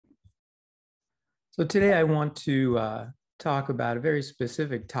So today I want to talk about a very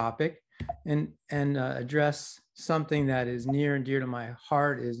specific topic and address something that is near and dear to my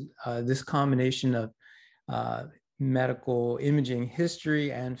heart is this combination of uh, medical imaging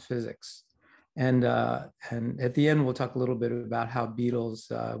history and physics. And at the end, we'll talk a little bit about how beetles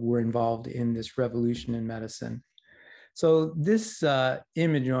were involved in this revolution in medicine. So this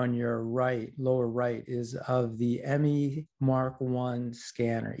image on your right, lower right, is of the ME Mark I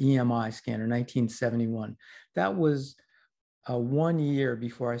scanner, EMI scanner, 1971. That was 1 year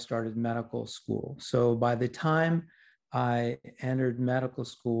before I started medical school. So by the time I entered medical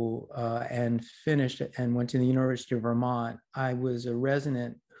school and finished and went to the University of Vermont, I was a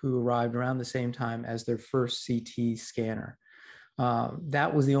resident who arrived around the same time as their first CT scanner.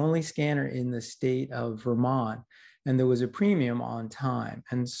 That was the only scanner in the state of Vermont, and there was a premium on time.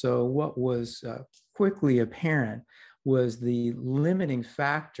 And so what was quickly apparent was the limiting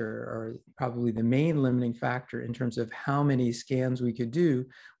factor, or probably the main limiting factor in terms of how many scans we could do,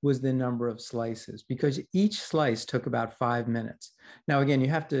 was the number of slices, because each slice took about 5 minutes. Now, again, you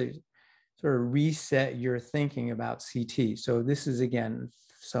have to sort of reset your thinking about CT. So this is, again,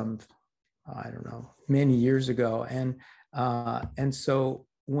 some, I don't know, many years ago. And so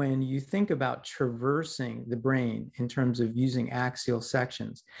when you think about traversing the brain in terms of using axial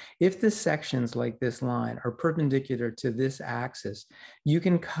sections, if the sections like this line are perpendicular to this axis, you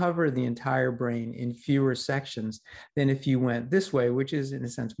can cover the entire brain in fewer sections than if you went this way, which is in a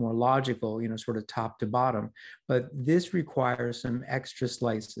sense more logical, sort of top to bottom. But this requires some extra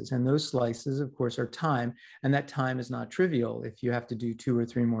slices. And those slices, of course, are time. And that time is not trivial. If you have to do 2 or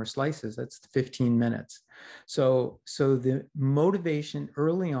 3 more slices, that's 15 minutes. So the motivation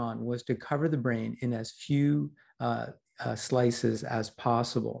early on was to cover the brain in as few slices as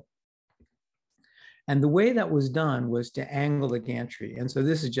possible. And the way that was done was to angle the gantry. And so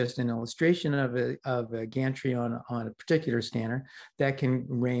this is just an illustration of a gantry on a particular scanner that can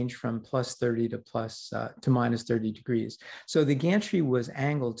range from plus 30 to minus 30 degrees. So the gantry was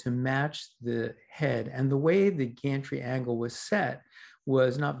angled to match the head. And the way the gantry angle was set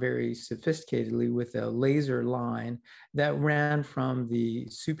was not very sophisticatedly, with a laser line that ran from the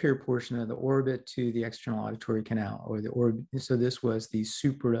superior portion of the orbit to the external auditory canal, or the orbit. So this was the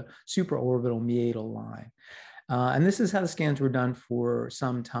supraorbital meatal line. And this is how the scans were done for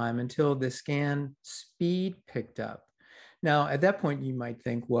some time until the scan speed picked up. Now, at that point, you might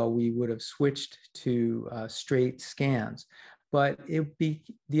think, well, we would have switched to straight scans. But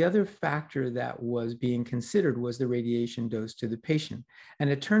the other factor that was being considered was the radiation dose to the patient. And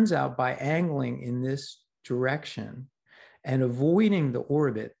it turns out by angling in this direction and avoiding the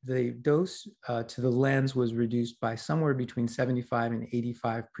orbit, the dose to the lens was reduced by somewhere between 75 and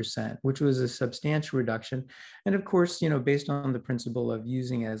 85%, which was a substantial reduction. And of course, based on the principle of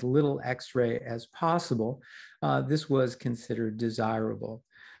using as little X-ray as possible, this was considered desirable.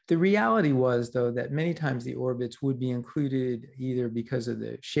 The reality was, though, that many times the orbits would be included either because of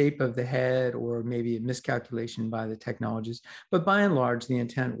the shape of the head or maybe a miscalculation by the technologists. But by and large, the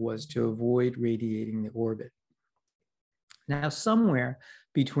intent was to avoid radiating the orbit. Now, somewhere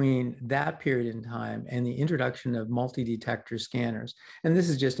between that period in time and the introduction of multi-detector scanners, and this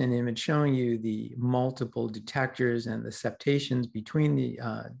is just an image showing you the multiple detectors and the septations between the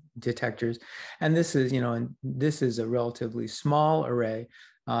detectors. And this is, and this is a relatively small array.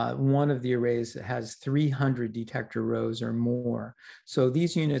 One of the arrays has 300 detector rows or more. So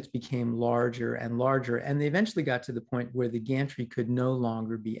these units became larger and larger, and they eventually got to the point where the gantry could no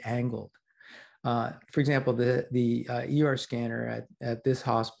longer be angled. For example, the ER scanner at this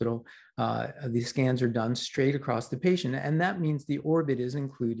hospital, the scans are done straight across the patient, and that means the orbit is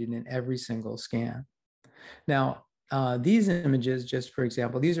included in every single scan. Now, these images, just for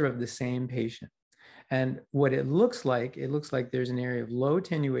example, these are of the same patient. And what it looks like there's an area of low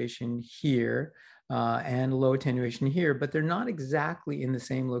attenuation here and low attenuation here, but they're not exactly in the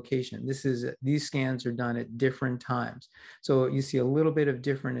same location. These scans are done at different times. So you see a little bit of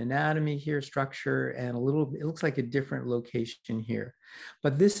different anatomy here, structure, and it looks like a different location here.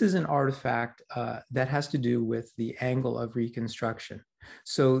 But this is an artifact that has to do with the angle of reconstruction.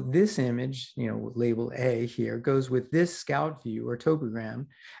 So this image, label A here, goes with this scout view or topogram,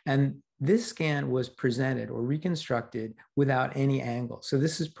 and this scan was presented or reconstructed without any angle. So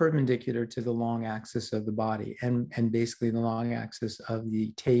this is perpendicular to the long axis of the body and basically the long axis of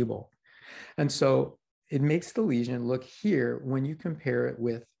the table. And so it makes the lesion look here when you compare it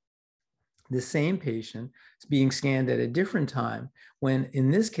with the same patient being scanned at a different time, when in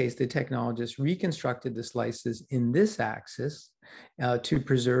this case, the technologist reconstructed the slices in this axis to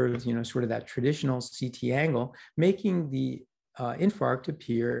preserve, sort of that traditional CT angle, making the infarct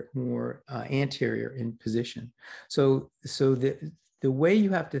appear more anterior in position. So the way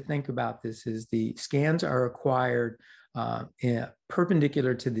you have to think about this is the scans are acquired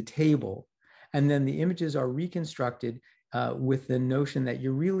perpendicular to the table, and then the images are reconstructed with the notion that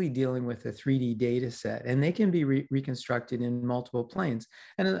you're really dealing with a 3D data set, and they can be reconstructed in multiple planes.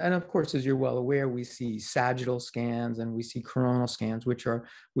 And of course, as you're well aware, we see sagittal scans and we see coronal scans, which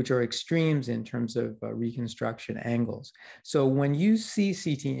are extremes in terms of reconstruction angles. So when you see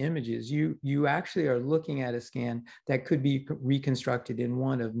CT images, you actually are looking at a scan that could be reconstructed in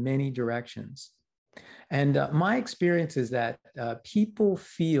one of many directions. And my experience is that people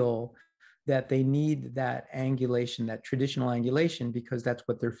feel that they need that angulation, that traditional angulation, because that's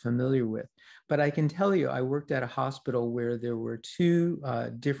what they're familiar with. But I can tell you, I worked at a hospital where there were two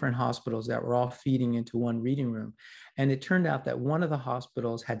different hospitals that were all feeding into one reading room. And it turned out that one of the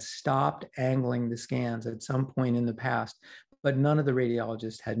hospitals had stopped angling the scans at some point in the past, but none of the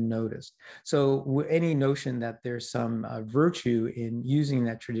radiologists had noticed. So any notion that there's some virtue in using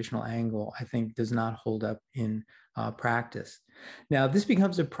that traditional angle, I think does not hold up in practice. Now, this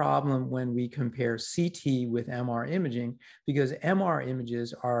becomes a problem when we compare CT with MR imaging, because MR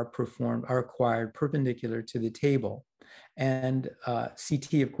images are acquired perpendicular to the table. And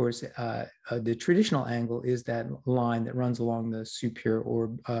CT, of course, the traditional angle is that line that runs along the superior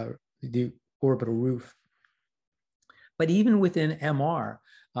or the orbital roof. But even within MR,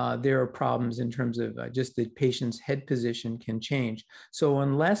 there are problems in terms of just the patient's head position can change. So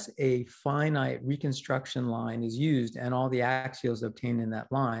unless a finite reconstruction line is used and all the axials obtained in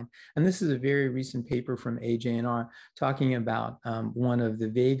that line, and this is a very recent paper from AJNR talking about one of the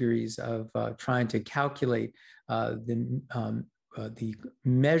vagaries of trying to calculate the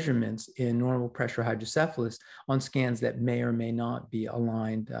measurements in normal pressure hydrocephalus on scans that may or may not be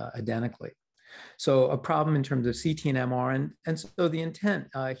aligned identically. So a problem in terms of CT and MR. And so the intent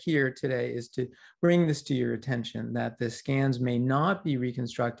here today is to bring this to your attention, that the scans may not be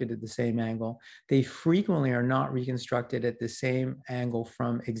reconstructed at the same angle. They frequently are not reconstructed at the same angle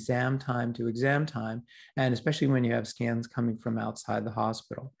from exam time to exam time, and especially when you have scans coming from outside the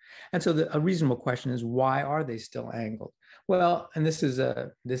hospital. And so a reasonable question is, why are they still angled? Well, and this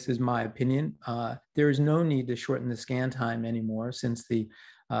is my opinion, there is no need to shorten the scan time anymore, since the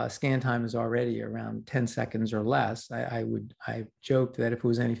scan time is already around 10 seconds or less. I joked that if it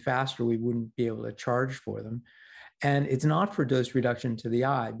was any faster, we wouldn't be able to charge for them. And it's not for dose reduction to the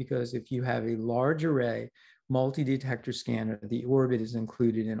eye, because if you have a large array multi-detector scanner, the orbit is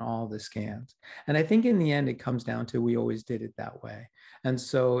included in all the scans. And I think in the end, it comes down to we always did it that way. And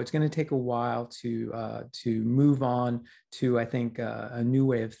so it's going to take a while to move on to, I think, a new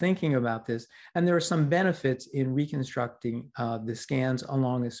way of thinking about this. And there are some benefits in reconstructing the scans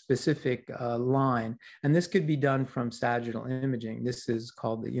along a specific line. And this could be done from sagittal imaging. This is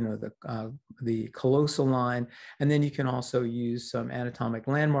called the callosal line. And then you can also use some anatomic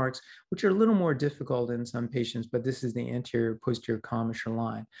landmarks, which are a little more difficult in some patients, but this is the anterior posterior commissure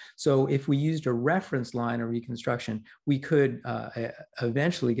line. So if we used a reference line of reconstruction, we could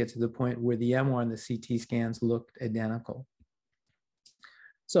eventually get to the point where the MR and the CT scans looked identical.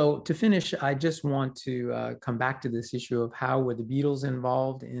 So to finish, I just want to come back to this issue of how were the Beatles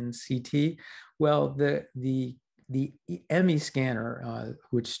involved in CT. Well, the EMI scanner,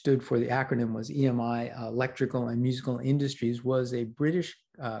 which stood for the acronym was EMI, Electrical and Musical Industries, was a British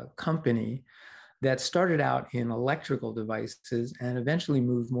company that started out in electrical devices and eventually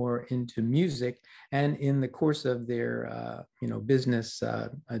moved more into music. And in the course of their business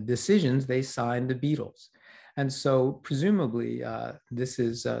decisions, they signed the Beatles. And so presumably, this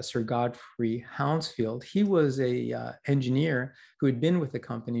is Sir Godfrey Hounsfield. He was a engineer who had been with the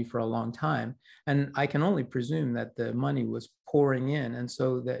company for a long time. And I can only presume that the money was pouring in, and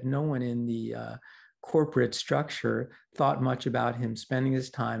so that no one in the corporate structure thought much about him spending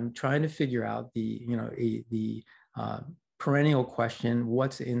his time trying to figure out the perennial question,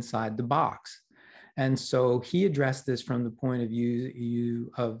 what's inside the box? And so he addressed this from the point of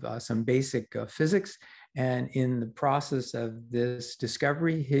view of some basic physics. And in the process of this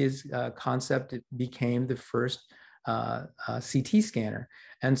discovery, his concept became the first CT scanner.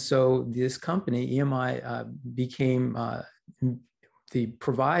 And so this company, EMI, became the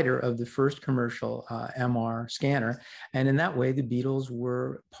provider of the first commercial MR scanner. And in that way, the Beatles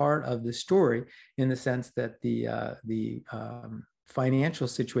were part of the story, in the sense that the financial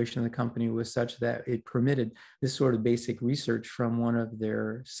situation of the company was such that it permitted this sort of basic research from one of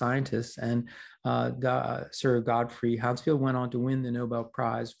their scientists. And Sir Godfrey Hounsfield went on to win the Nobel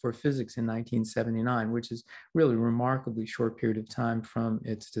Prize for Physics in 1979, which is really a remarkably short period of time from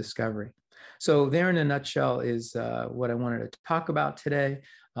its discovery. So there in a nutshell is what I wanted to talk about today.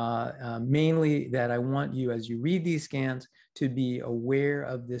 Mainly that I want you, as you read these scans, to be aware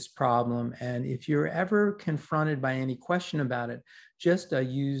of this problem. And if you're ever confronted by any question about it, just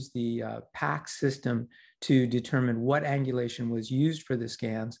use the PACS system to determine what angulation was used for the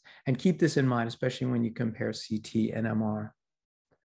scans. And keep this in mind, especially when you compare CT and MR.